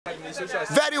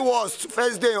Very worst.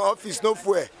 First day in office, no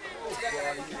fuel.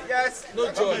 Yes.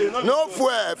 No joy. No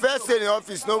fuel. First day in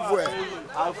office, no fuel.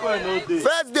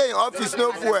 First day in office,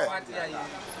 no fuel.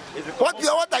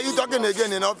 What are you talking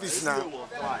again in office now?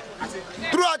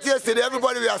 Throughout yesterday,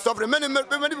 everybody we are suffering. Many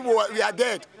people we are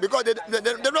dead because they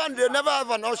never have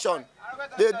an option.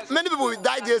 Many people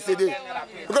died yesterday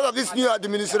because of this new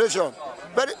administration.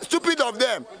 Very stupid of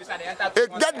them.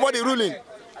 A dead body ruling.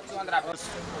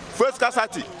 First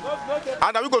scarcity,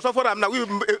 and we go suffer them now. We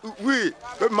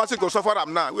must go suffer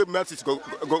them now. We must go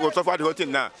suffer the whole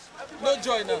thing now. No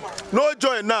joy now. No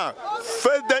joy now.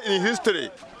 First day in history.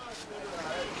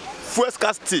 First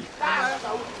scarcity.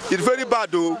 It's very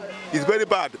bad though. It's very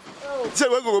bad. So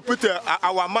we go put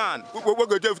our man. We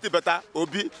go do better.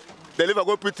 Obi, deliver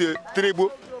go put tribu,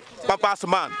 papa's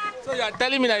man. So you are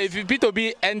telling me that if you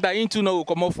P2B enter into now,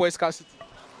 come off first scarcity.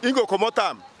 You go come out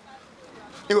time.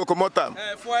 You go come out time.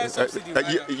 Subsidy.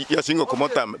 Yes, you go come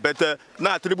out time. But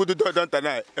now tribu don't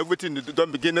tonight. Everything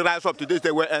don't begin to rise up to this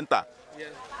day we enter. Yeah.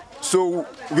 So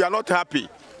we are not happy.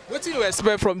 What do you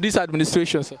expect from this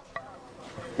administration, sir?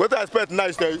 What I expect now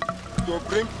is to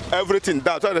bring everything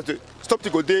down. So that stop to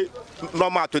go day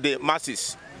normal to the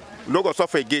masses. No go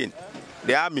suffer again.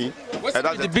 The army. What's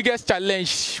the biggest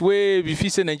challenge where we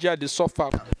face in Nigeria they suffer?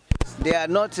 They are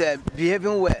not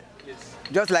behaving well. Yes.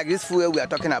 Just like this fuel we are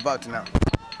talking about now.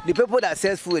 The people that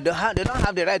sell fuel, they don't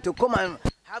have the right to come and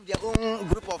have their own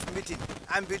group of meeting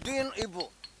and be doing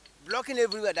evil, blocking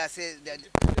everywhere that says that.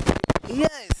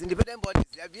 Yes, independent bodies,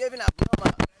 they are behaving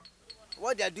abnormal.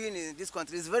 What they are doing in this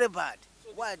country is very bad. So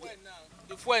why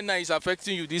the fuel now is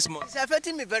affecting you this month? It's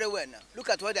affecting me very well now. Look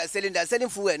at what they are selling. They are selling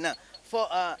fuel now for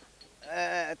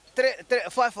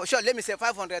sure. Let me say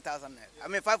 500,000 naira. I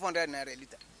mean 500 naira a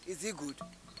liter. Is it good?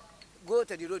 Go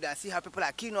to the road and see how people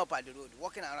are queuing up at the road,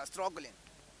 walking around, struggling,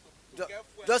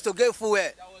 just to get fuel.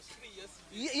 That was free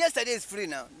yesterday. Yesterday is free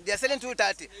now. They are selling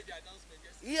 230.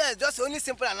 Yes, just only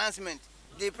simple announcement.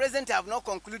 The president have not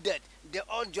concluded. They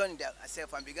all joined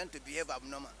themselves and began to behave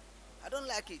abnormal. I don't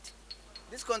like it.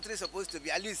 This country is supposed to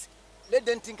be, at least, let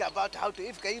them think about how to,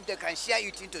 if they can share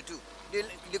it into two.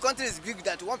 The country is big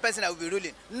that one person will be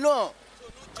ruling. No.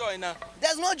 So no joy now.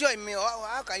 There's no joy in me.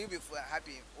 How can you be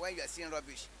happy when you are seeing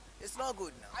rubbish? It's not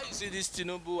good now. How you see this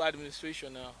Tinubu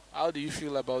administration now? How do you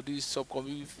feel about this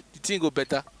subcommittee? The thing go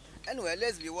better? Anyway,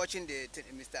 let's be watching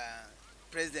Mr.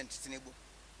 President Tinubu.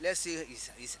 Let's see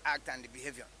his act and the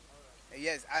behavior.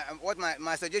 Yes, what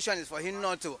my suggestion is for him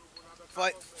not to,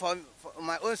 for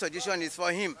my own suggestion is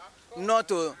for him not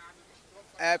to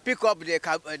pick up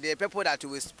the people that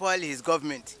will spoil his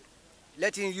government.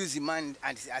 Let him use the man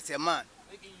as a man.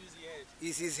 Let him use the head.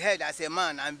 Use his head as a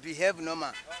man and behave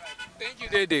normal. Thank you,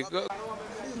 Dede.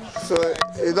 So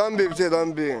it don't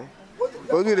be.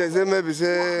 What do they say? Maybe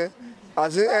say,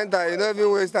 as you enter, you don't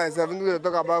even waste time. Seven to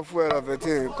talk about fuel of a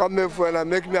thing. Come make fuel and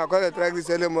make me a call a track this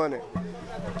early morning.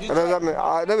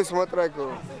 I don't be smart track.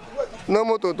 No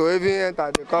motor to even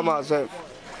enter. They come ourselves.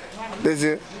 They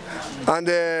see, and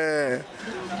they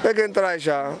can try.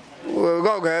 We'll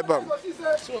go help them.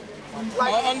 So,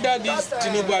 under this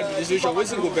Tinubu administration,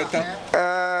 what's it go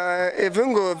better? If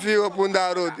you go, if you open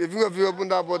that road, if you open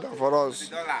that border for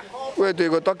us, wait till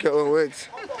you go talk your own. Wait.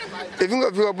 If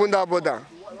you open that border,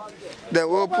 then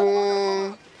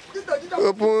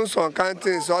open some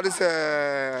cantines. All this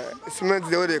cement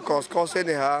they cost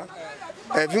anyhow.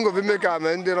 If you go make a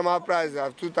normal price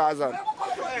of 2,000,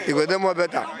 it go them more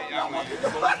better.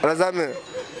 Understand me?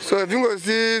 So if you go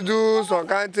do some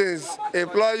cantines,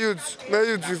 employ youths, make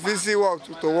youths see work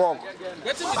to work.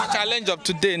 What is the challenge of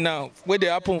today now? Where they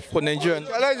happen for Nigerians?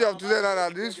 The challenge of today now,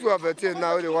 this few of the things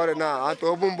now they worry now, and to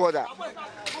open border.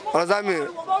 Understand me?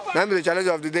 That be the challenge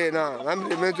of the day now. That be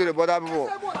the main to the border people.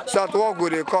 So at work will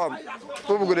they come,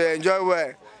 people will enjoy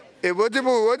well. If what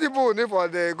people need for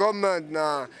the government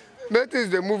now, make things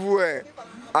they move well.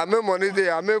 I make money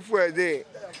there, I make food there.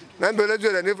 Then be let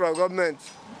you the need from government.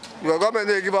 The government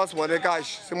they give us money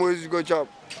cash, so we go job.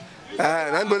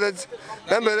 Then be let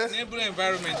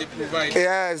environment they provide.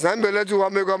 Yes, then be let you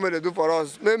what make government they do for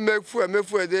us. Make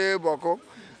food there, Boko,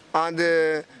 and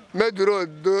make the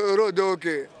road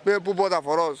okay. Make put border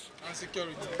for us.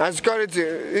 And security.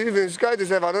 Even security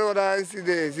safe. I don't know what I see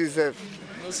there is safe.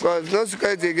 Because no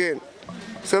security again.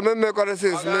 So make other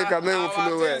things make a man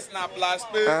follow well.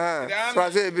 So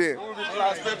I say be.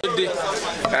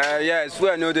 Yes,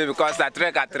 we know that because I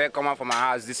trek come out from my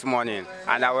house this morning,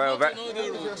 and I will.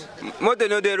 Motor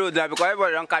know the road because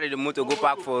everybody don't carry the motor go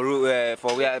park for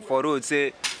road.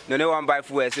 Say no one buy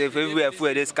fuel. Say if everywhere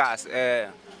fuel this cars. No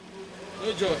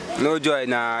joy. No joy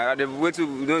now. The way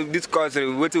to this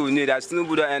country, what we need. As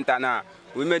Tinubu don't enter now.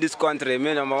 we made this country,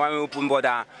 made number one open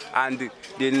border, and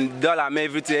the dollar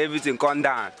made everything come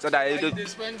down. So that they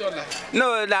spend dollar.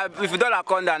 No, like if the dollar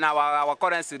come down, our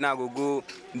currency now go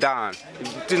down. If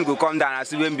things go come down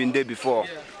as even been there before.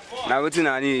 Yeah. Now what do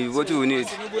we need?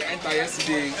 Tinubu enter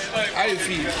yesterday. How you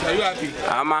feel? Are you happy?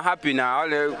 I'm happy now.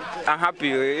 I'm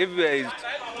happy.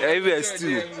 Everywhere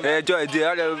still. Enjoy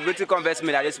the waiting converse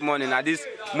me this morning. Now this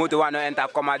motor one enter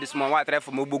come out this morning. I try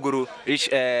from Obuguru reach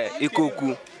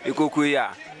Ikoku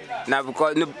here. Now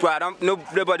because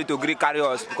nobody to agree carry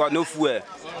us because no fuel,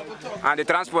 and the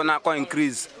transport now can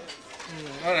increase.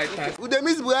 All right, thanks. They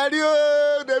miss Buhari.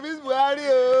 They miss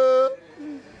Buhari.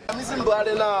 I'm missing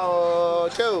Buhari now.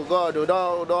 Oh God,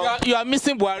 don't. You are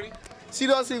missing Buhari.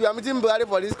 Seriously, we are missing Buhari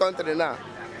for this country now.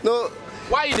 No.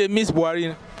 Why you they miss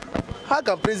Buhari? How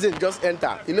can president just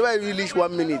enter? He never released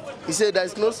 1 minute. He said there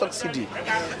is no subsidy.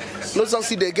 No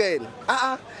subsidy again.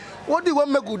 What do you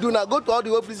want me to do now? Go to all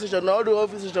the office stations now. All the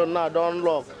office stations now don't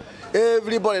lock.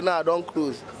 Everybody now don't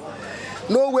close.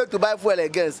 No way to buy fuel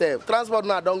again, sef. Transport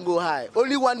now don't go high.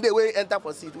 Only one day we enter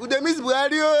for seat. They miss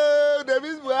Buhari. They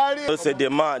miss Buhari. So say the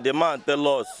man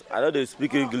tell us. I know they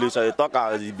speak English. I talk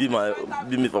as he be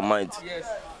me for mind. Yes.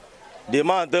 The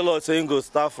man tell us saying go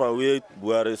start from where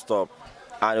Buhari stop,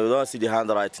 and we don't see the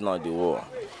handwriting on the wall.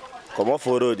 Come on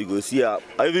for road, you go see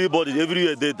everybody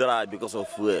everywhere they dry because of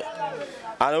fuel.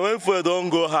 And when fuel don't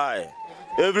go high,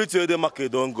 everything the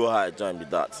market don't go high. Join me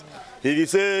that. If you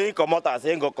say he come out and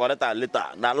say he go correct and later,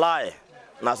 na lie.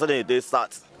 Na so they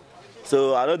start.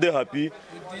 So I know they happy.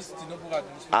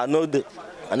 I know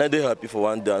they happy for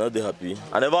one day. I know they happy.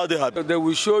 I never they happy. They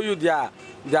will show you their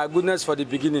goodness for the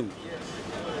beginning.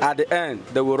 At the end,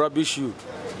 they will rubbish you.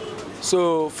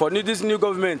 So for this new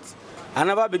government, I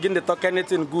never begin to talk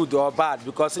anything good or bad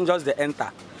because it's just the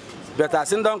enter. But I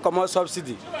send down common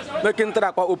subsidy, making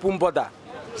track open border,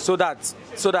 so that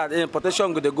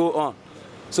importation will go on,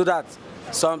 so that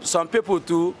some people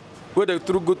too, where they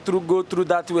go through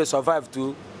that way survive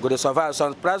too, go to survive.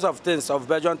 Some price of things of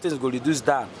Belgian things go reduce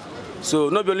down. So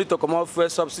not only to come out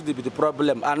first subsidy be the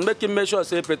problem, and make sure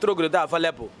say petrol go there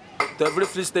available to every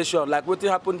free station, like what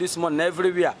happened this morning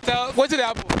everywhere. So what did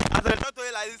happen? As I talk to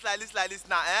you like this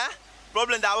now,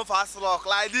 problem that happen fast rock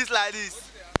like this.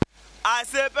 I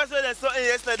say person they saw in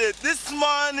yesterday. This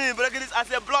morning, breaking this, I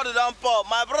say blood don't pour.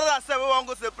 My brother said we want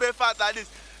to go to pray fast like this.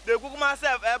 They cook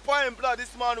myself pouring blood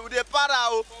this morning with the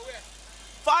para.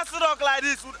 Fast rock like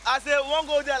this. I say one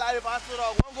go there like the fast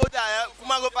rock, one go there,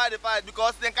 come and go fight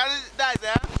because they carry dice,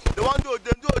 they want to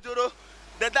do ojoro.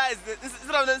 The dice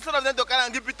instead of them to carry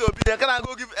and give it to be, they can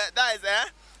go give dice,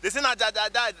 They say na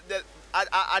dice.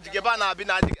 Ajigabana been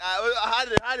how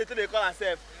they call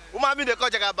themselves. Woman be they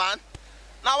call Jagaban.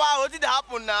 Now what did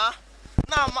happen now?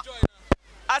 Now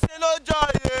I say no joy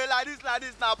like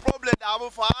this now problem that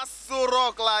happen for us so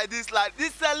rock like this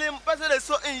selling person they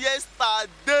saw in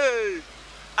yesterday.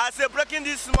 I say breaking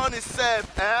this money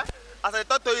self, as I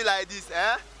talk to you like this,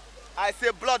 I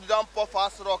say blood don't pour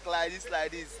fast rock like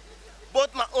this.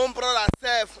 Both my own brother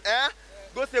self,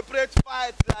 go separate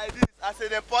fight like this. I say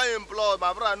they pour in blood,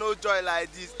 my brother no joy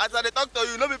like this. As I talk to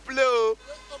you, no be play.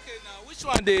 Okay, now which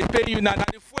one they pay you now?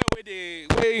 The fuel where they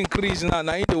increase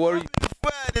now you don't worry.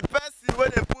 The person where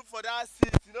they put for that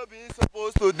seat, you know being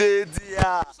supposed to dey there.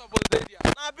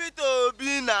 Na be to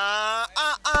be na.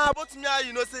 But me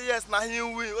you know say yes, na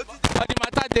him win. What is the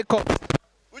matter they come?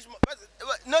 Which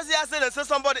no see I say they saw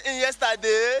somebody in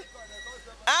yesterday.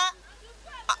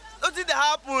 What did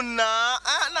happen now?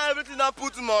 Now everything not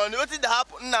put money. What did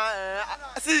happen now?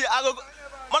 See, I go.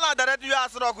 Man, direct you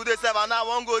ask rock with yourself, and I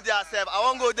won't go there self. I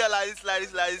won't go there like this.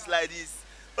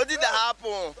 What did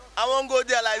happen? I won't go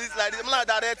there like this. Man,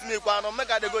 direct me, man.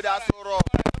 Make I go there so rock.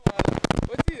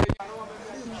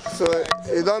 So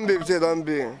it don't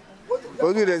be.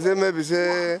 What do they say? Maybe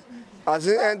say, as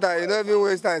you enter, you don't even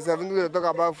waste time. Seven to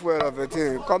talk about fuel of a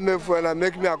thing. Come make fuel and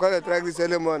make me. I call the track this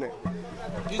early morning.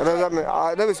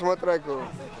 I don't be small track.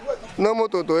 No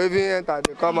motor to even enter.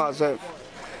 They come ourselves.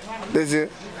 They see.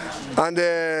 And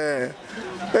they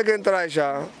can try,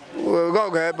 we'll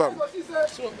go help them.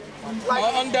 So,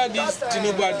 under this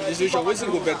Tinubu administration, what's it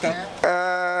go better?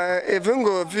 If you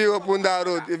go, if you open that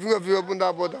road, if you open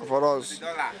that border for us,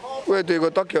 wait, you go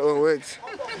talk your own, wait.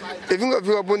 If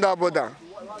you open that border,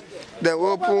 then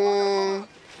open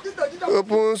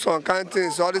some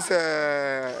cantines, all this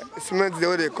cement, the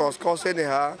way they cost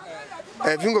anyhow.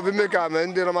 If you go make a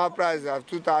the normal price of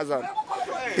 2,000,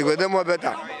 you go them more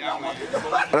better.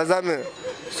 Understand me?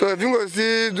 So if you go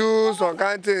see do some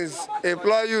kind of things,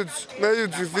 employ youth, make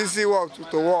youth to see work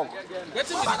to work. What is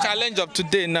the challenge of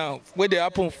today now? Where they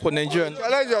happen for Nigerians? The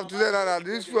challenge of today now,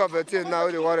 this few of the things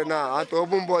now they worry now, and to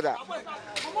open border.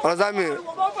 Understand me?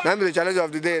 That be the challenge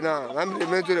of the day now. That be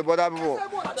the main to the border people.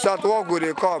 So to work will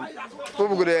they come,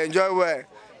 people will they enjoy well.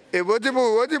 If what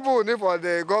people need for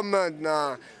the government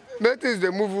now, make things they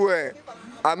move well,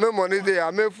 and make money there,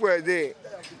 and make food there.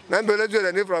 That be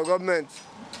the need from government.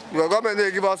 The government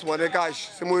they give us money cash,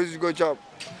 so we go chop.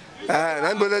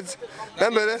 Enabling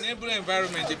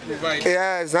environment they provide.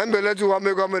 Yes, and what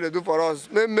make government they do for us.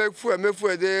 Make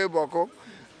food there, boko,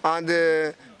 and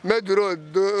make the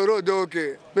road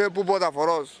okay. Make put border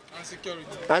for us.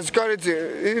 And security.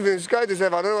 Even security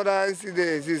safe. I don't know what I see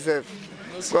there. See safe.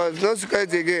 Because no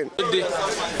security again.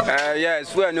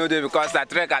 Yes, we know that because I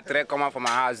trek come out from my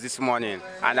house this morning,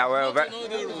 and I will.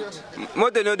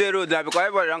 Motor know the road because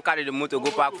everybody don't carry the motor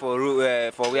go park for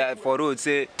road.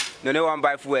 Say no one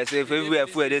buy fuel. Say if everywhere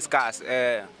fuel this cars.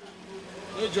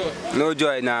 No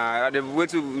joy now.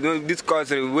 This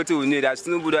country, what we need, as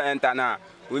soon as we enter now.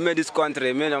 We made this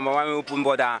country, made number one open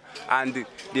border, and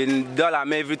the dollar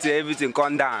made everything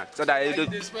come down. So that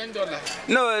they spend dollar.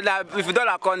 No, that if the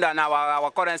dollar come down,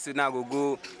 our currency now will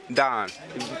go down.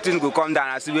 If things will come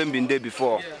down as we haven't been there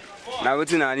before. Yeah. Now what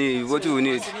we need? What we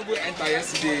need? Enter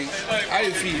yesterday. How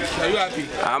you feel? Are you happy?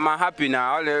 I'm happy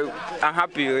now. I'm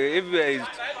happy.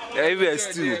 Everywhere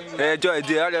still. Joy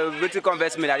day. All the waiting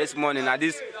converse me this morning. Now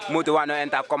this motor one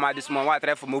enter come out this morning. I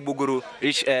try from Obuguru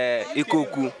reach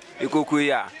Ikoku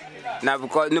here. Now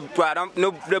because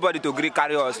nobody to agree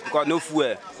carry us because no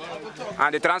fuel,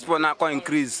 and the transport now can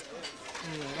increase.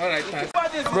 All right, thanks.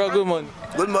 Bro, good morning.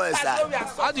 Good morning, sir.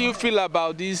 How do you feel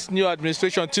about this new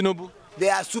administration, Tinubu? They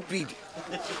are stupid.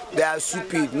 They are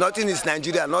stupid. Nothing is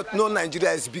Nigeria. No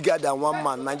Nigeria is bigger than one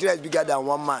man. Nigeria is bigger than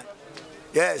one man.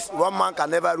 Yes, one man can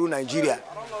never rule Nigeria.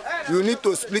 You need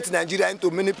to split Nigeria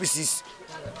into many pieces.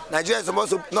 Nigeria is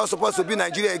not supposed to be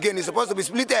Nigeria again. It's supposed to be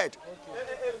splitted.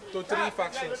 To 3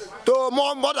 factions? To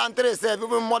more than 3,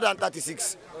 even more than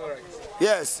 36. All right.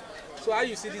 Yes. So how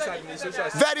you see this administration?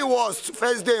 Very worst.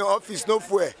 First day in office, no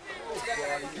fuel.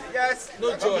 Yes.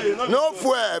 No joy. No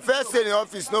fuel. First day in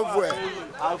office, no fuel.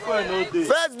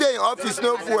 First day in office,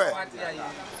 no fuel.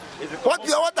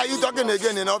 What are you talking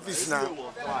again in office now?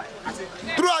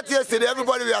 Throughout yesterday,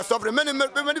 everybody we are suffering. Many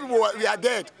people we are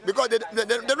dead because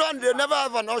they never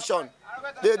have an option.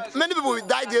 Many people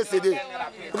died yesterday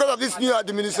because of this new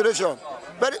administration.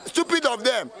 Very stupid of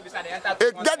them.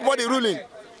 A dead body ruling.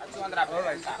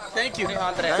 Thank you.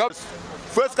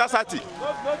 First scarcity.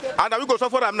 And we go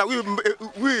suffer them now. We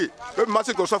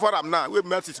must go suffer them now. We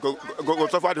must go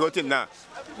suffer the whole thing now.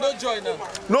 No joy now.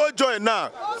 No joy now.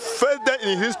 First day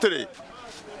in history.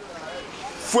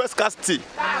 First scarcity.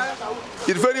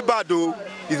 It's very bad though.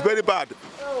 It's very bad.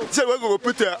 So we're going to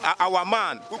put our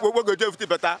man. We're going to do everything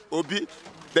better. Obi.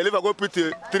 They never go put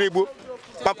Tinubu.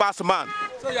 Papa's man.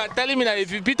 So you are telling me that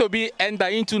if you P2B enter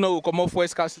into no will come off for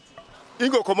scarcity? You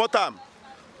go come out time.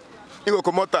 You go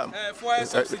come out time.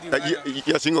 Subsidy.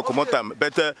 Yes, you go come out time.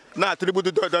 But now Tinubu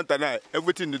don't tonight.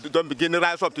 Everything don't begin to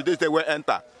rise up today. They will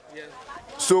enter. Yeah.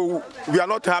 So we are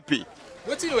not happy.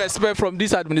 What do you expect from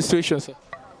this administration, sir?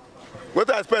 What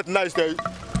I expect now is to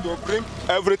bring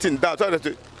everything down. So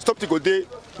that stop to go day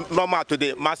normal to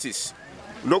the masses.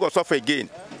 No go suffer again.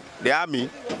 The army.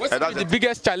 What's the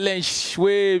biggest challenge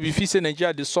where we feel say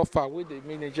Nigeria they suffer, where they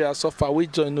make Nigeria suffer, where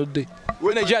join no day?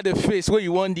 Where Nigeria they face, where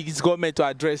you want this government to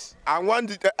address? I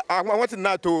want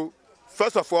now to,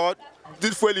 first of all,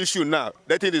 this fuel issue now,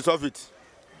 let it resolve it.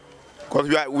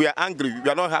 Because we are angry, we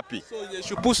are not happy. So they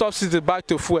should put subsidy back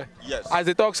to fuel. Yes. As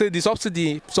they talk, say the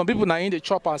subsidy, some people now in the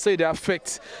chop and say they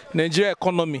affect Nigeria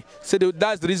economy. Say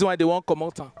that's the reason why they won't come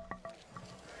out.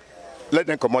 Let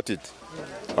them come out it.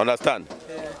 Understand?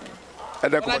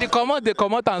 And when they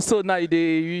come out and so now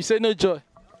you say no joy.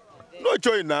 No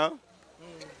joy now.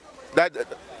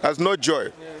 There's no joy.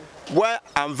 Yeah. Why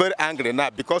I'm very angry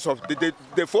now because of the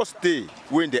first day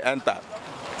when they enter,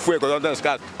 fuel goes on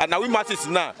scars. And now we masses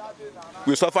now,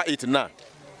 we suffer it now.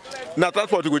 Now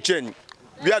transport will change.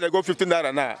 We have to go 15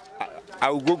 naira now. I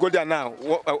will go there now,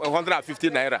 150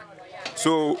 naira.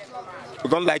 So we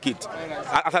don't like it.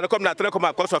 As I come now, I come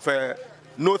because of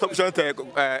no sufficient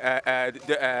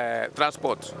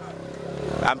transport.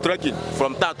 I'm trekking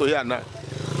from town to here now.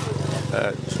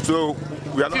 So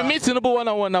we are if you meet Tinubu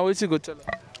one-on-one now, what's you go tell him?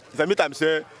 If I meet him,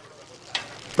 say,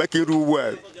 make him rule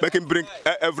well, make him bring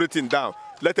everything down,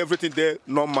 let everything there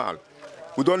normal.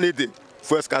 We don't need the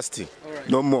first casting, right.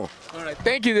 No more. All right,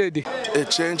 thank you, Daddy. A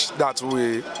change that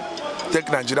will take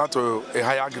Nigeria to a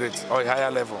higher grade or a higher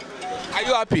level. Are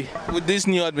you happy with this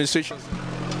new administration?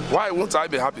 Why won't I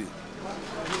be happy?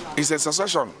 It's a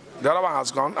succession. The other one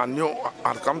has gone and new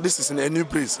has come. This is a new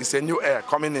breeze. It's a new air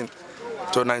coming in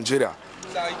to Nigeria.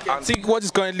 I think what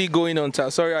is currently going on, sir.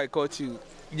 Sorry I caught you.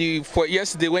 For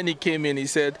yesterday when he came in, he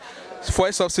said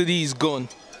fuel subsidy is gone.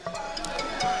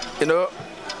 You know,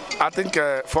 I think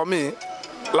for me,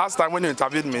 last time when you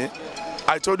interviewed me,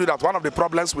 I told you that one of the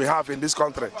problems we have in this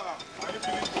country,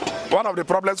 is not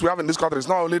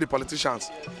only the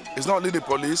politicians, it's not only the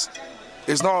police,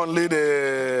 it's not only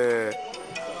the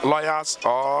lawyers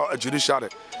or judiciary.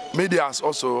 Media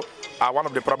also are one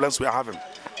of the problems we are having.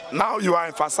 Now you are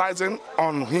emphasizing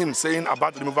on him saying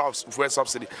about the removal of fuel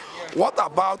subsidy. What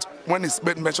about when it's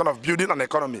made mention of building an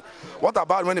economy? What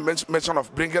about when he mention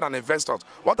of bringing an investor?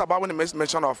 What about when he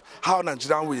mention of how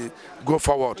Nigeria will go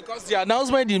forward? Because the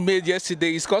announcement he made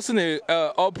yesterday is causing an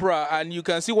uproar, and you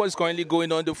can see what is currently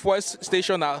going on. The fuel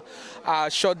stations are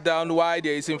shut down while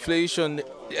there is inflation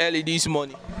early this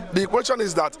morning. The question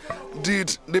is that,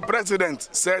 did the president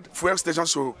said fuel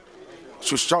stations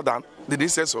should shut down? Did he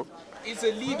say so? It's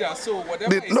a leader, so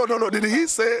whatever. No. Did he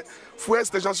say fuel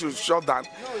stations should shut down?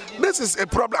 This is a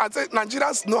problem. I think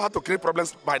Nigerians know how to create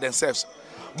problems by themselves,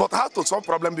 but how to solve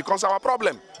problems becomes our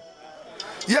problem.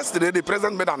 Yesterday, the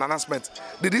president made an announcement.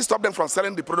 Did he stop them from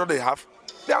selling the product they have?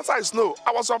 The answer is no.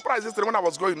 I was surprised yesterday when I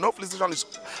was going. No police station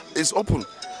is open.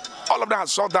 All of them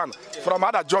have shut down. From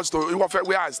other judge to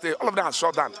where I stay, all of them have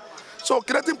shut down. So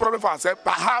creating problem for ourselves,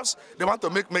 perhaps they want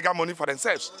to make mega money for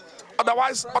themselves.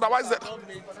 Otherwise, that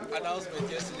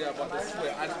announcement yesterday about the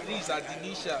fuel, and these are the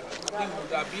initial. They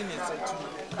would have been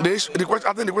the question.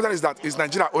 I think the question is that, is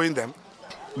Nigeria owing them?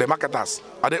 The marketers,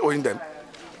 are they owing them?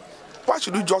 Why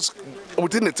should we just,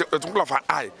 within a twinkle of an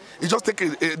eye, you just take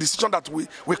a decision that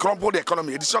we crumble the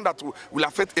economy, a decision that will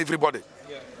affect everybody?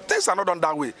 Yeah. Things are not done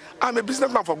that way. I'm a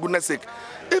businessman, for goodness sake.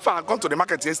 If I had gone to the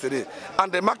market yesterday and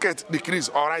the market decreases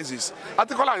or rises, I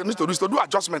think all I need to do is to do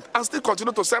adjustment and still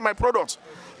continue to sell my products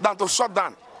than to shut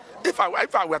down. If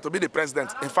I were to be the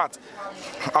president, in fact,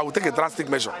 I would take a drastic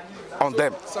measure on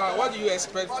them. So what do you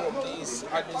expect from this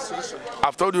administration?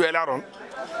 I've told you earlier on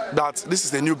that this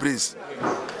is a new breeze.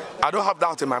 I don't have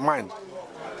doubt in my mind.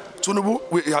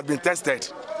 Tinubu had been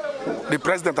tested. The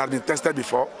president had been tested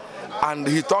before, and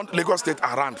he turned Lagos State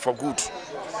around for good.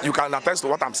 You can attest to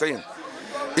what I'm saying.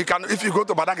 If you go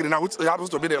to Badagry now, which happens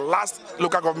to be the last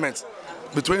local government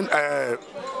between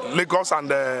Lagos and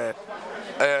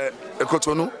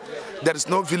Kotonu, there is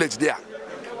no village there.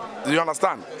 Do you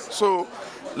understand? So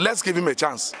let's give him a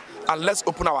chance and let's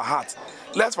open our heart.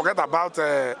 Let's forget about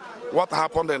what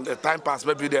happened in the time past.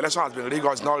 Maybe the election has been rigged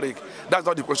or it's not rigged. That's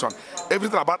not the question.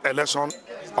 Everything about election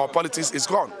or politics is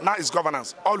gone. Now it's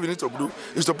governance. All we need to do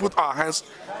is to put our hands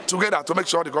together to make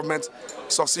sure the government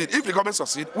succeed. If the government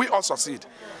succeed, we all succeed.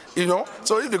 You know.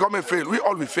 So if the government fail, we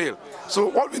all will fail. So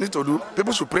what we need to do,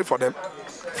 people should pray for them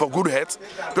for good health.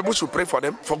 People should pray for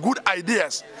them for good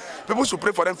ideas. People should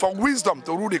pray for them for wisdom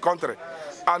to rule the country,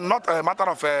 and not a matter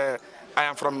of I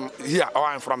am from here or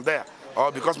I am from there,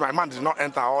 or because my man did not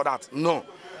enter, all that. No.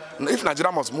 If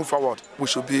Nigeria must move forward, we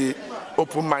should be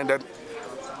open-minded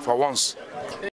for once.